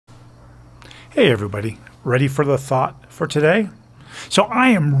Hey everybody, ready for the thought for today? So I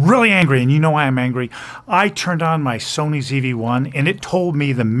am really angry, and you know why I'm angry. I turned on my Sony ZV-1 and it told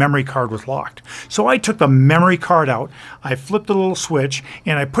me the memory card was locked. So I took the memory card out, I flipped the little switch,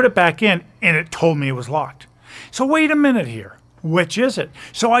 and I put it back in and it told me it was locked. So wait a minute here. Which is it?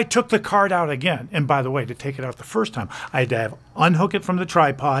 So I took the card out again. And by the way, to take it out the first time, I had to unhook it from the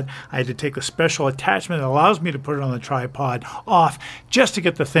tripod. I had to take the special attachment that allows me to put it on the tripod off just to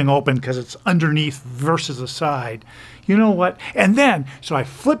get the thing open because it's underneath versus the side. You know what? And then, so I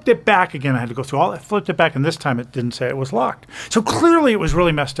flipped it back again. I had to go through all that, flipped it back, and this time it didn't say it was locked. So clearly it was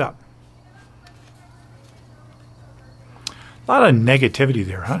really messed up. A lot of negativity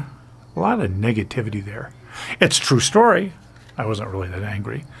there, huh? A lot of negativity there. It's a true story. I wasn't really that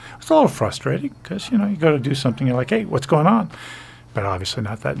angry. It was a little frustrating because, you know, you got to do something. You're like, hey, what's going on? But obviously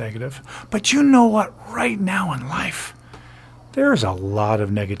not that negative. But you know what? Right now in life, there's a lot of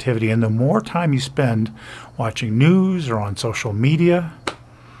negativity. And the more time you spend watching news or on social media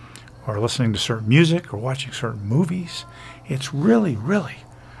or listening to certain music or watching certain movies, it's really, really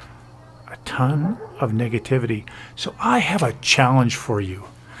a ton of negativity. So I have a challenge for you.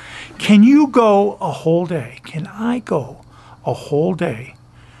 Can you go a whole day? Can I go a whole day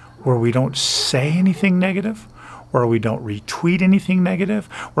where we don't say anything negative, where we don't retweet anything negative,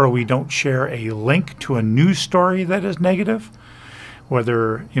 where we don't share a link to a news story that is negative?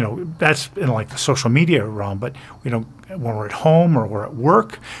 Whether, you know, that's in like the social media realm, but we don't, when we're at home or we're at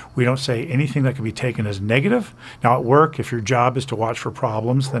work, we don't say anything that can be taken as negative. Now at work, if your job is to watch for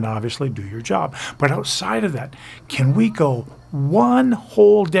problems, then obviously do your job. But outside of that, can we go one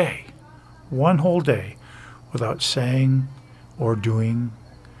whole day without saying or doing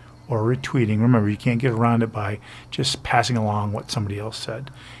or retweeting? Remember, you can't get around it by just passing along what somebody else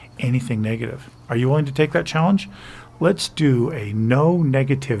said. Anything negative. Are you willing to take that challenge? Let's do a no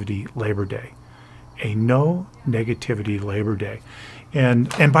negativity Labor Day. A no negativity Labor Day. And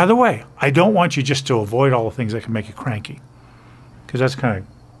by the way, I don't want you just to avoid all the things that can make you cranky, because that's kind of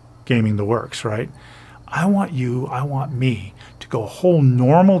gaming the works, right? I want me to go a whole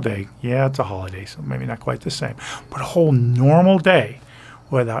normal day. Yeah, it's a holiday, so maybe not quite the same, but a whole normal day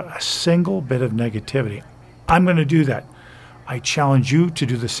without a single bit of negativity. I'm going to do that. I challenge you to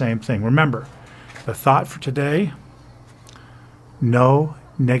do the same thing. Remember, the thought for today, no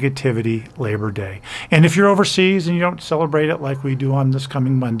negativity Labor Day. And if you're overseas and you don't celebrate it like we do on this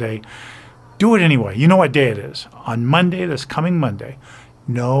coming Monday, do it anyway. You know what day it is. On Monday, this coming Monday,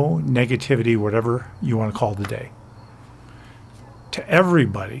 no negativity, whatever you want to call the day. To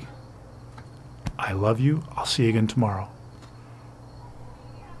everybody, I love you. I'll see you again tomorrow.